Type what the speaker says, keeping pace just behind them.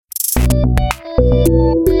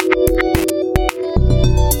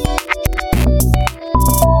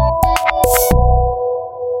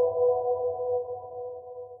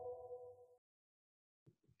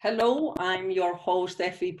I'm your host,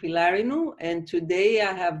 Effie Pilarinu, and today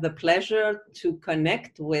I have the pleasure to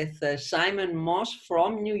connect with Simon Moss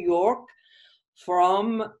from New York,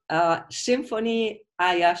 from Symphony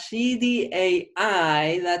Ayashidi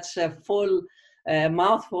AI. That's a full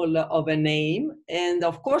mouthful of a name. And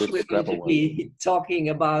of course, we're going to be talking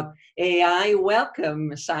about AI.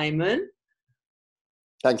 Welcome, Simon.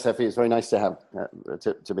 Thanks, Effie. It's very nice to have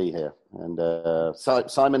to be here. And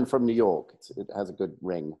Simon from New York. It has a good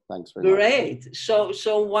ring. Thanks very much. Great.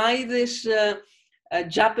 So why this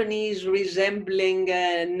Japanese resembling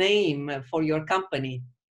name for your company?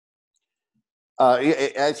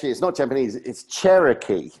 Actually, it's not Japanese. It's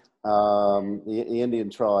Cherokee, the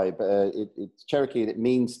Indian tribe. It's Cherokee, and it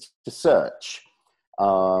means to search.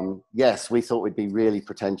 Yes, we thought we'd be really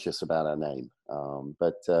pretentious about our name,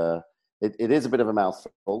 but it is a bit of a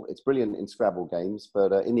mouthful. It's brilliant in Scrabble games,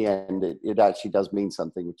 but in the end, it actually does mean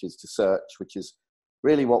something, which is to search, which is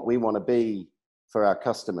really what we want to be for our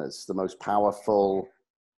customers, the most powerful,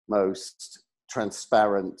 most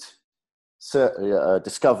transparent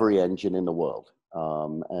discovery engine in the world.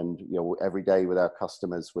 And every day with our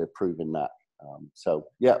customers, we're proving that. So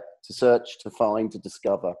yeah, to search, to find, to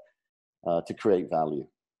discover, to create value.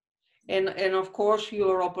 And of course,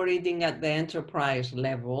 you're operating at the enterprise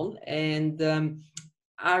level. And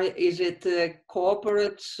is it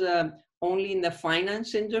corporates only in the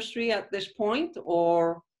finance industry at this point,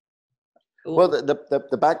 or? Well,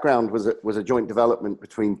 the background was a joint development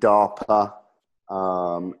between DARPA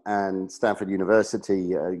and Stanford University.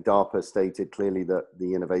 DARPA stated clearly that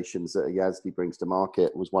the innovations that Yazdi brings to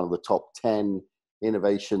market was one of the top 10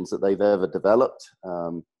 innovations that they've ever developed.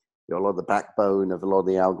 A lot of the backbone of a lot of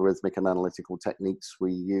the algorithmic and analytical techniques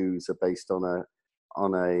we use are based on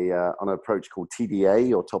an approach called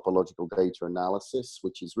TDA, or topological data analysis,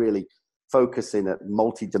 which is really focusing at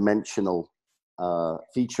multi-dimensional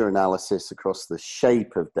feature analysis across the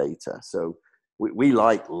shape of data. So we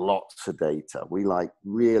like lots of data. We like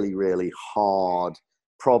really, really hard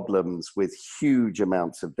problems with huge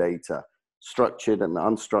amounts of data, structured and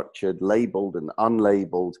unstructured, labeled and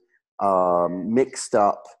unlabeled, mixed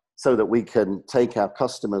up, so that we can take our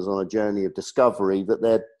customers on a journey of discovery that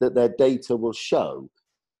their data will show.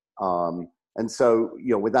 And so,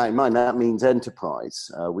 with that in mind, that means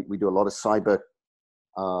enterprise. We do a lot of cyber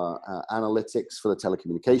analytics for the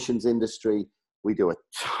telecommunications industry. We do a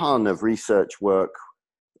ton of research work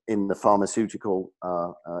in the pharmaceutical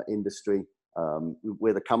industry.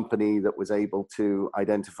 We're the company that was able to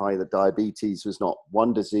identify that diabetes was not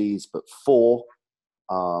one disease, but four.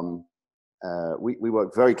 We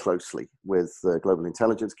work very closely with the global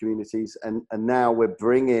intelligence communities, and now we're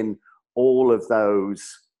bringing all of those,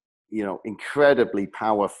 incredibly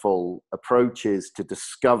powerful approaches to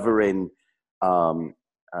discovering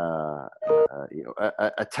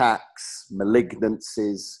attacks,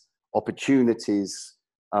 malignancies, opportunities,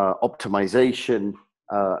 optimization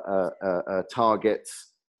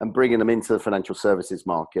targets, and bringing them into the financial services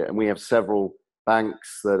market. And we have several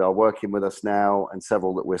banks that are working with us now, and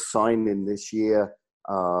several that we're signing this year,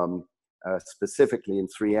 specifically in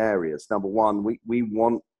three areas. Number one, we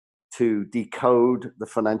want to decode the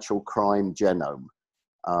financial crime genome.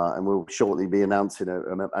 And we'll shortly be announcing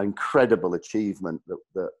an incredible achievement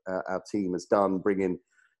that our team has done, bringing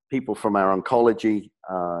people from our oncology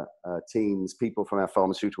teams, people from our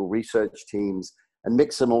pharmaceutical research teams, and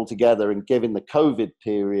mix them all together and giving the COVID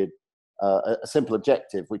period a simple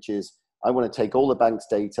objective, which is, I want to take all the bank's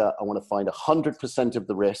data. I want to find 100% of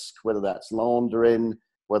the risk, whether that's laundering,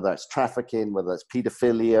 whether that's trafficking, whether that's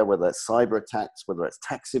pedophilia, whether that's cyber attacks, whether that's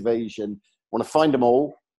tax evasion. I want to find them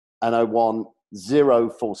all, and I want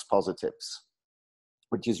zero false positives,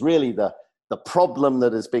 which is really the problem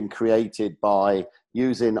that has been created by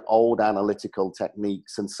using old analytical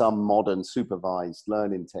techniques and some modern supervised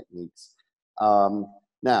learning techniques.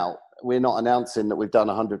 Now, we're not announcing that we've done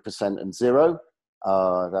 100% and zero.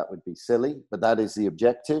 That would be silly, but that is the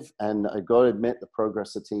objective. And I've got to admit, the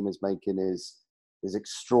progress the team is making is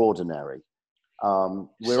extraordinary.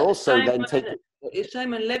 We're also then taking...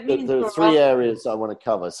 Simon, let me there are three areas I want to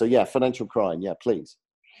cover. So yeah, financial crime. Yeah, please.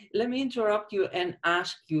 Let me interrupt you and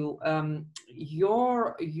ask you,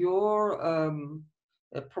 your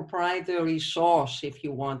proprietary source, if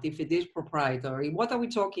you want, if it is proprietary, what are we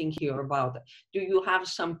talking here about? Do you have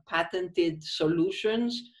some patented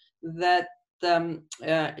solutions that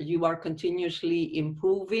you are continuously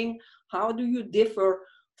improving? How do you differ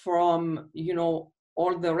from,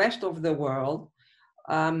 all the rest of the world?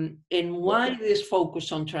 And why this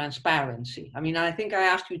focus on transparency? I mean, I think I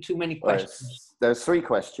asked you too many questions. There's three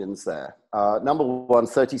questions there. Number one,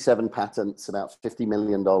 37 patents, about $50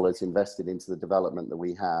 million invested into the development that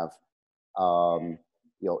we have.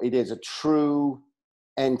 It is a true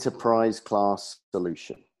enterprise class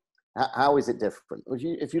solution. How is it different?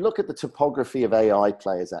 If you look at the topography of AI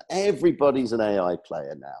players, everybody's an AI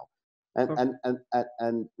player now. And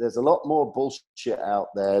there's a lot more bullshit out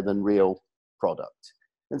there than real product.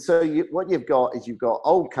 And so what you've got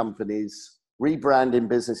old companies rebranding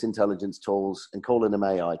business intelligence tools and calling them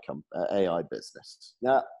AI business.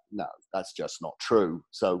 No, that's just not true.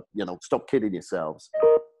 So, stop kidding yourselves.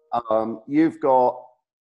 You've got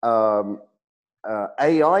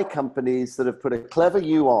AI companies that have put a clever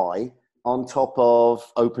UI on top of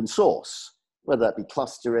open source, whether that be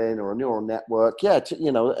clustering or a neural network.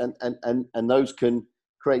 And those can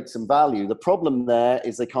create some value. The problem there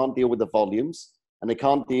is they can't deal with the volumes, and they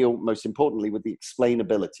can't deal, most importantly, with the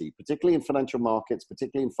explainability, particularly in financial markets,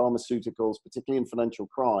 particularly in pharmaceuticals, particularly in financial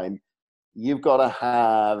crime. You've got to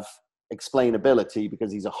have explainability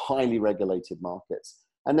because these are highly regulated markets.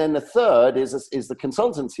 And then the third is the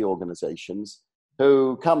consultancy organizations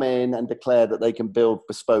who come in and declare that they can build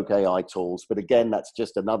bespoke AI tools. But again, that's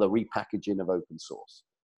just another repackaging of open source.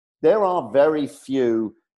 There are very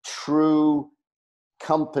few true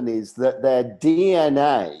companies that their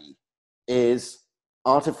DNA is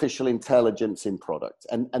artificial intelligence in product.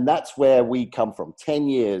 And that's where we come from. 10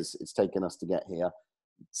 years it's taken us to get here.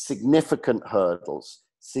 Significant hurdles,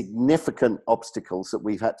 significant obstacles that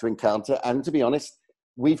we've had to encounter. And to be honest,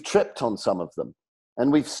 we've tripped on some of them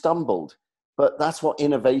and we've stumbled. But that's what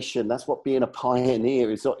innovation, that's what being a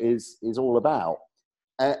pioneer is all about.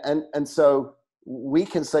 And so we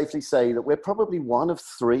can safely say that we're probably one of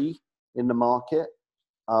three in the market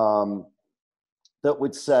that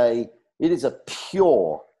would say it is a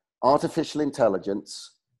pure artificial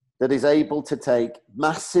intelligence that is able to take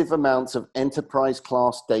massive amounts of enterprise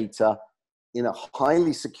class data in a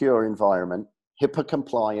highly secure environment, HIPAA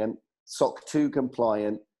compliant, SOC 2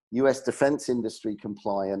 compliant, US defense industry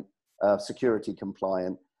compliant, security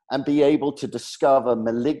compliant, and be able to discover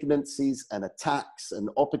malignancies and attacks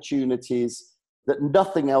and opportunities that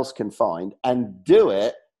nothing else can find, and do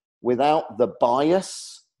it without the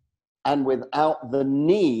bias and without the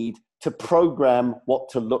need to program what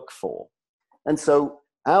to look for. And so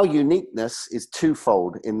our uniqueness is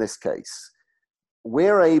twofold in this case.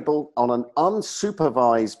 We're able, on an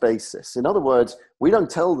unsupervised basis, in other words, we don't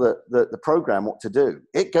tell the program what to do.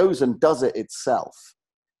 It goes and does it itself.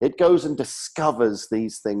 It goes and discovers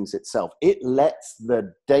these things itself. It lets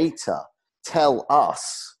the data tell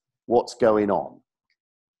us what's going on.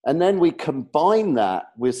 And then we combine that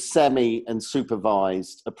with semi and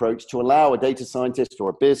supervised approach to allow a data scientist or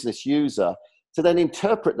a business user to then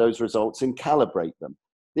interpret those results and calibrate them.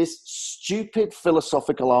 This stupid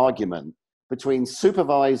philosophical argument between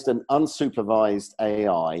supervised and unsupervised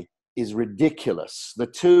AI is ridiculous. The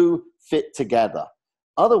two fit together.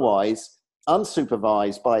 Otherwise,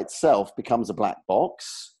 unsupervised by itself becomes a black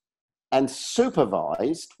box, and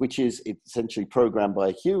supervised, which is essentially programmed by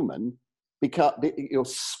a human,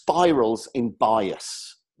 spirals in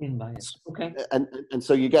bias. Okay. And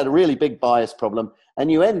so you get a really big bias problem,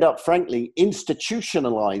 and you end up, frankly,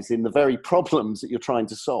 institutionalizing the very problems that you're trying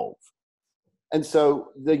to solve. And so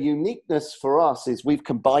the uniqueness for us is we've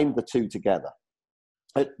combined the two together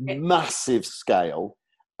at massive scale.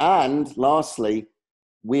 And lastly,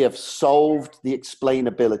 we have solved the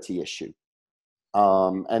explainability issue.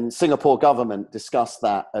 And Singapore government discussed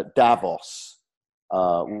that at Davos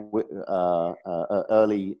early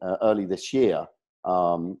this year.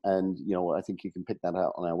 And, I think you can pick that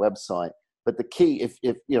out on our website. But the key, if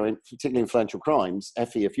particularly in financial crimes,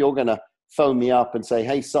 Effie, if you're going to phone me up and say,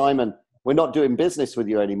 hey, Simon, we're not doing business with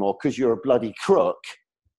you anymore because you're a bloody crook,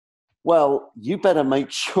 well, you better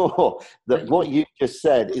make sure that what you just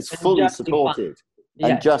said is fully supported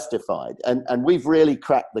and justified. And we've really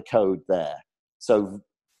cracked the code there. So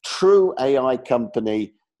true AI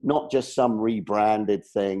company, not just some rebranded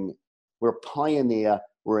thing. We're a pioneer,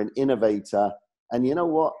 we're an innovator. And you know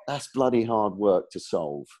what? That's bloody hard work to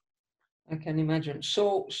solve. I can imagine.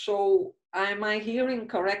 So am I hearing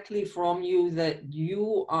correctly from you that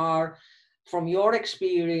you are, from your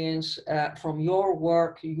experience, from your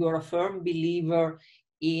work, you're a firm believer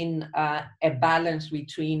in a balance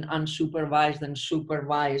between unsupervised and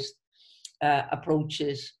supervised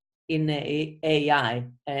approaches in AI,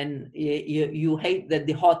 and you hate the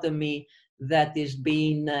dichotomy that is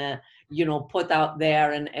being put out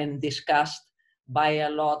there and discussed by a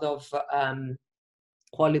lot of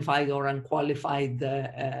qualified or unqualified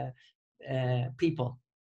people?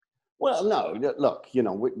 Well, no, look,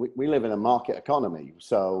 we live in a market economy,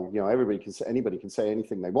 so anybody can say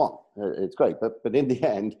anything they want. It's great, but in the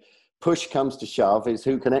end, push comes to shove is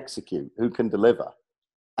who can execute, who can deliver.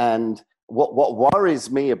 And what worries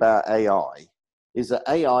me about AI is that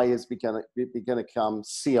AI is going to become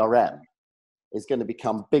CRM, is going to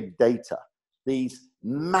become big data. These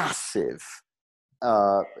massive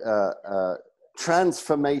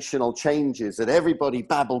transformational changes that everybody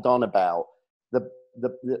babbled on about.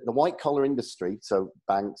 The white collar industry, so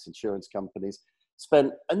banks, insurance companies,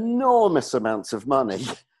 spent enormous amounts of money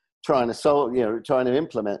trying to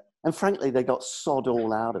implement, and frankly, they got sod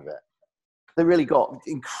all out of it. They really got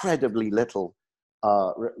incredibly little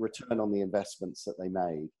return on the investments that they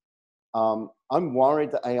made. I'm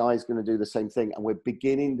worried that AI is going to do the same thing, and we're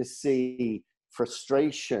beginning to see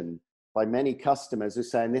frustration by many customers who are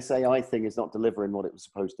saying this AI thing is not delivering what it was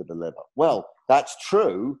supposed to deliver. Well, that's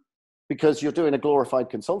true, because you're doing a glorified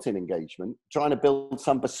consulting engagement, trying to build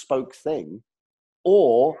some bespoke thing,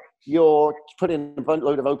 or you're putting a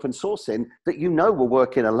load of open source in that will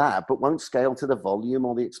work in a lab, but won't scale to the volume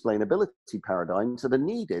or the explainability paradigms that are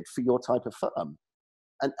needed for your type of firm.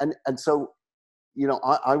 And so,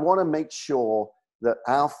 I want to make sure that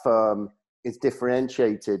our firm is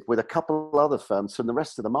differentiated with a couple other firms from the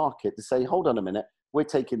rest of the market to say, hold on a minute, we're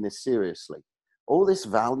taking this seriously. All this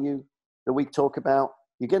value that we talk about,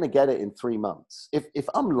 you're going to get it in 3 months. If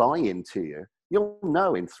I'm lying to you, you'll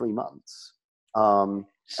know in 3 months. And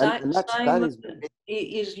Simon,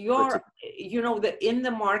 is your, in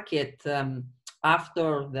the market,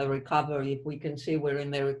 after the recovery, if we can say we're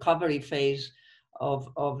in the recovery phase of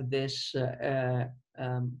this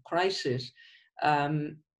crisis,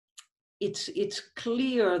 it's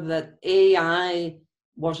clear that AI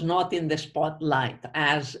was not in the spotlight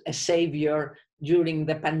as a savior during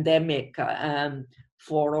the pandemic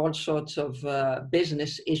for all sorts of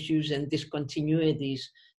business issues and discontinuities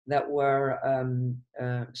that were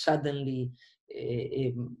suddenly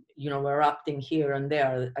erupting here and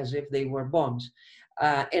there as if they were bombs.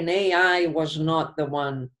 And AI was not the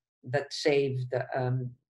one that saved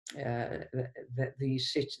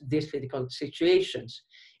these difficult situations.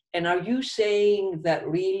 And are you saying that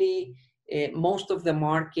really most of the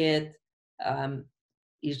market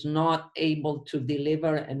is not able to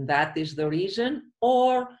deliver, and that is the reason?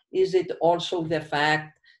 Or is it also the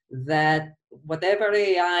fact that whatever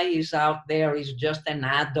AI is out there is just an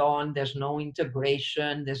add-on, there's no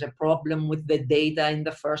integration, there's a problem with the data in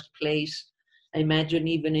the first place? I imagine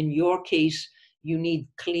even in your case, you need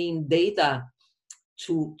clean data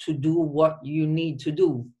to do what you need to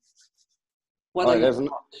do. There's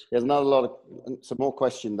not a lot of, some more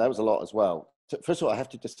question. That was a lot as well. First of all, I have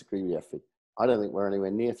to disagree with you, Effie. I don't think we're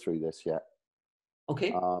anywhere near through this yet.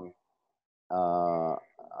 Okay.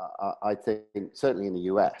 I think certainly in the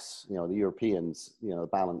US, the Europeans, the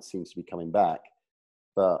balance seems to be coming back.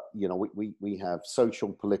 But, we have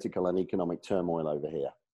social, political, and economic turmoil over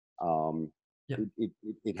here.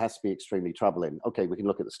 It has to be extremely troubling. Okay, we can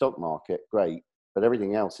look at the stock market, great, but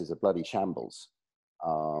everything else is a bloody shambles.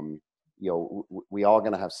 We are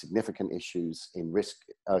going to have significant issues in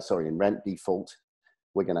rent default.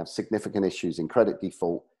 We're going to have significant issues in credit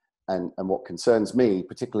default. And what concerns me,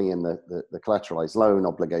 particularly in the collateralized loan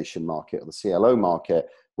obligation market or the CLO market,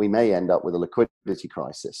 we may end up with a liquidity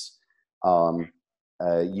crisis.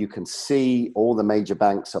 You can see all the major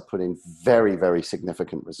banks are putting very, very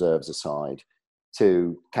significant reserves aside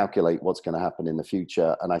to calculate what's going to happen in the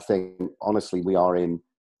future. And I think, honestly,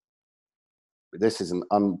 this is an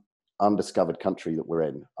undiscovered country that we're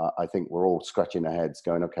in. I think we're all scratching our heads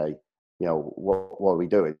going, okay, what are we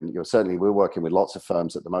doing? Certainly we're working with lots of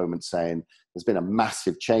firms at the moment saying there's been a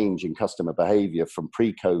massive change in customer behavior from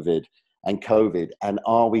pre-COVID and COVID. And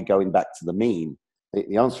are we going back to the mean?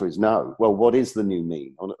 The answer is no. Well, what is the new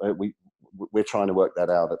mean? We're trying to work that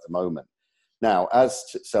out at the moment. Now,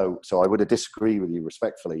 so I would disagree with you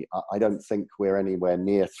respectfully. I don't think we're anywhere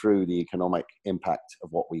near through the economic impact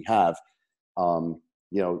of what we have. The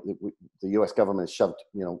US government has shoved,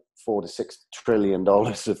 $4 to $6 trillion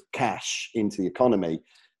of cash into the economy.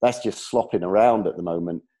 That's just slopping around at the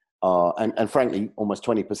moment. And frankly, almost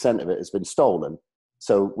 20% of it has been stolen.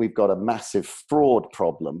 So we've got a massive fraud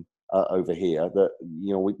problem over here that,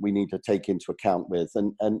 we need to take into account with.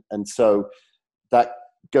 And so that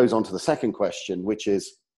goes on to the second question, which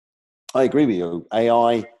is, I agree with you.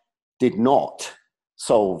 AI did not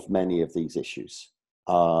solve many of these issues.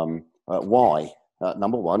 Why?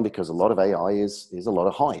 Number one, because a lot of AI is a lot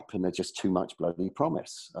of hype and there's just too much bloody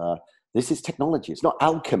promise. This is technology. It's not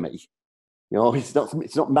alchemy.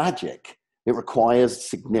 It's not magic. It requires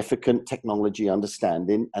significant technology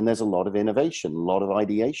understanding, and there's a lot of innovation, a lot of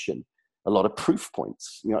ideation, a lot of proof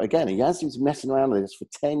points. Again, Yazdi's messing around with this for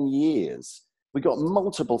 10 years. We got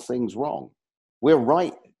multiple things wrong. We're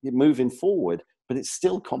right moving forward, but it's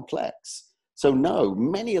still complex. So no,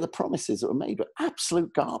 many of the promises that were made were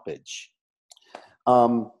absolute garbage.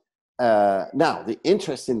 Now, the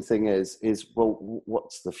interesting thing is, well,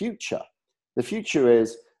 what's the future? The future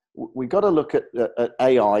is we've got to look at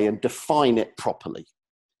AI and define it properly.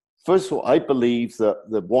 First of all, I believe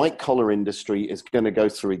that the white collar industry is going to go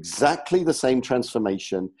through exactly the same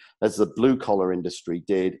transformation as the blue collar industry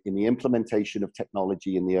did in the implementation of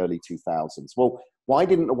technology in the early 2000s. Well, why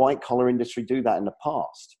didn't the white collar industry do that in the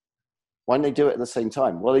past? Why didn't they do it at the same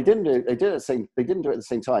time? Well, they didn't do it at the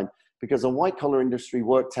same time because the white collar industry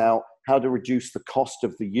worked out how to reduce the cost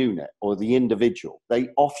of the unit or the individual. They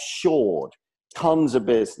offshored tons of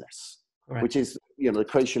business. Right. Which is, the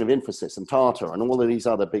creation of Infosys and Tata and all of these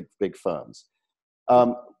other big firms.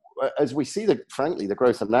 As we see frankly, the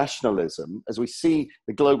growth of nationalism, as we see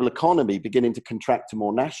the global economy beginning to contract to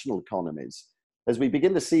more national economies, as we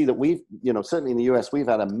begin to see that we've, certainly in the US, we've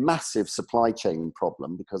had a massive supply chain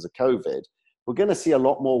problem because of COVID, we're going to see a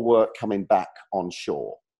lot more work coming back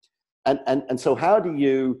onshore. And so how do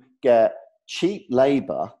you get cheap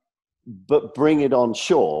labor but bring it on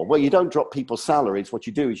shore? Well, you don't drop people's salaries. What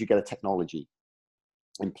you do is you get a technology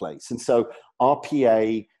in place. And so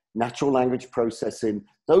RPA, natural language processing,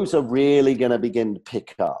 those are really going to begin to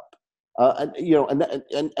pick up.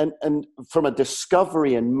 And from a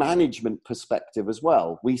discovery and management perspective as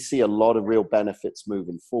well, we see a lot of real benefits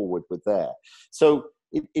moving forward with there. So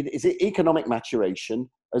it is economic maturation,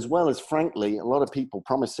 as well as, frankly, a lot of people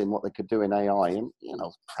promising what they could do in AI and,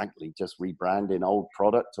 frankly, just rebranding old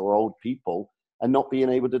product or old people and not being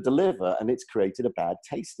able to deliver. And it's created a bad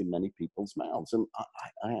taste in many people's mouths. And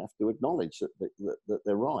I have to acknowledge that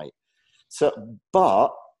they're right. So,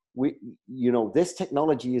 but this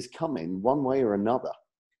technology is coming one way or another.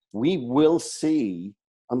 We will see,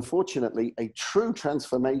 unfortunately, a true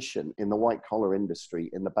transformation in the white collar industry,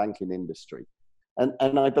 in the banking industry.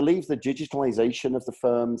 And I believe the digitalization of the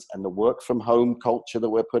firms and the work from home culture that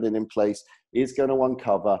we're putting in place is going to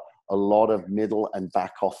uncover a lot of middle and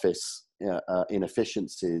back office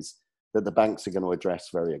inefficiencies that the banks are going to address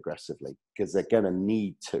very aggressively because they're going to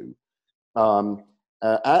need to.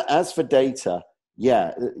 As for data,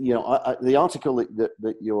 the article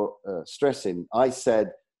that you're stressing, I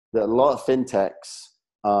said that a lot of fintechs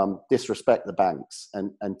disrespect the banks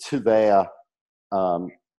and to their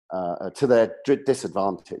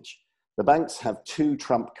disadvantage. The banks have two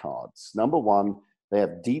trump cards. Number one, they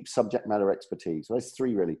have deep subject matter expertise. Well, there's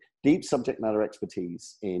three really. Deep subject matter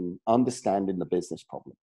expertise in understanding the business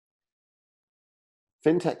problem.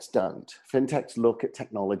 Fintechs don't. Fintechs look at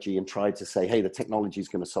technology and try to say, hey, the technology is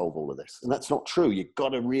going to solve all of this. And that's not true. You've got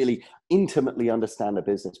to really intimately understand a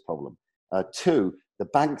business problem. Two, the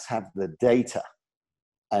banks have the data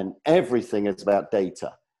and everything is about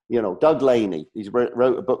data. Doug Laney, he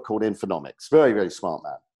wrote a book called Infonomics, very, very smart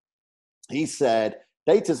man. He said,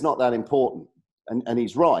 data's not that important. And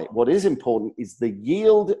he's right. What is important is the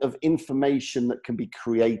yield of information that can be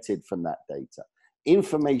created from that data.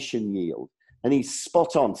 Information yield. And he's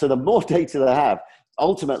spot on. So the more data they have,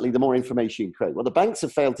 ultimately, the more information you create. What the banks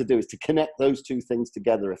have failed to do is to connect those two things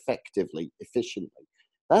together effectively, efficiently.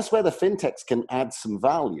 That's where the fintechs can add some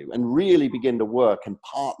value and really begin to work and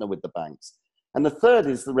partner with the banks. And the third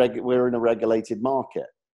is we're in a regulated market.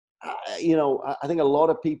 I think a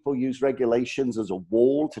lot of people use regulations as a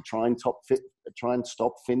wall to try and stop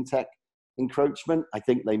fintech encroachment. I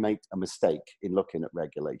think they make a mistake in looking at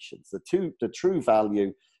regulations. The true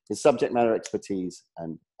value is subject matter expertise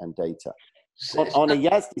and data. On a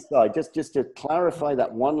Yazdi side, just to clarify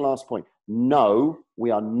that one last point, no,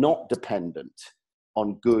 we are not dependent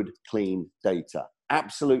on good, clean data.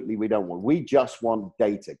 Absolutely, we don't want. We just want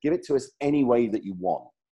data. Give it to us any way that you want.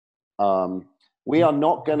 We are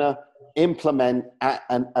not going to implement a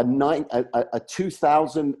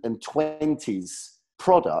 2020s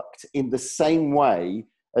product in the same way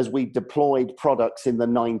as we deployed products in the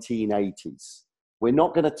 1980s. We're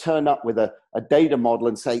not going to turn up with a data model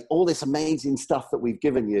and say, all this amazing stuff that we've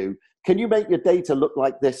given you, can you make your data look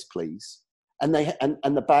like this, please? And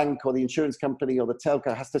the bank or the insurance company or the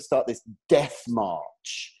telco has to start this death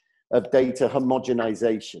march of data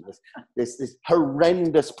homogenization, this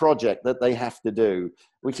horrendous project that they have to do,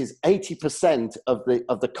 which is 80% of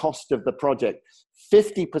the cost of the project,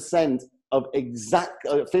 50%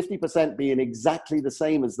 being exactly the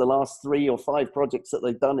same as the last 3 or 5 projects that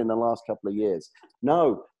they've done in the last couple of years.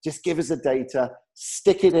 No, just give us the data,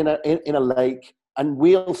 stick it in a lake, and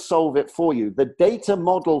we'll solve it for you. The data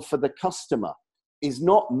model for the customer is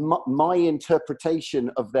not my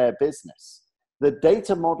interpretation of their business. The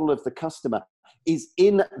data model of the customer is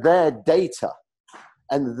in their data,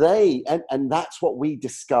 and that's what we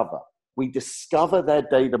discover. we discover their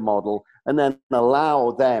data model, and then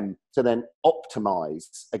allow them to then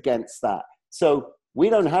optimize against that. So we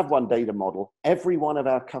don't have one data model. Every one of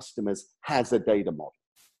our customers has a data model.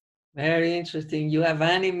 Very interesting. You have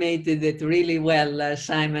animated it really well,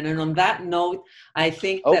 Simon. And on that note, I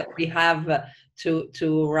think that we have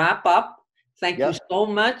to wrap up. Thank you so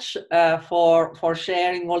much for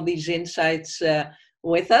sharing all these insights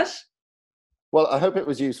with us. Well, I hope it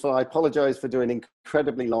was useful. I apologize for doing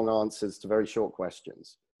incredibly long answers to very short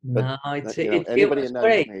questions. No, But, anybody who knows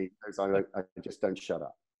great. me knows I just don't shut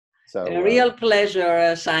up. So a real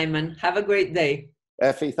pleasure, Simon. Have a great day.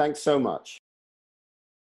 Effie, thanks so much.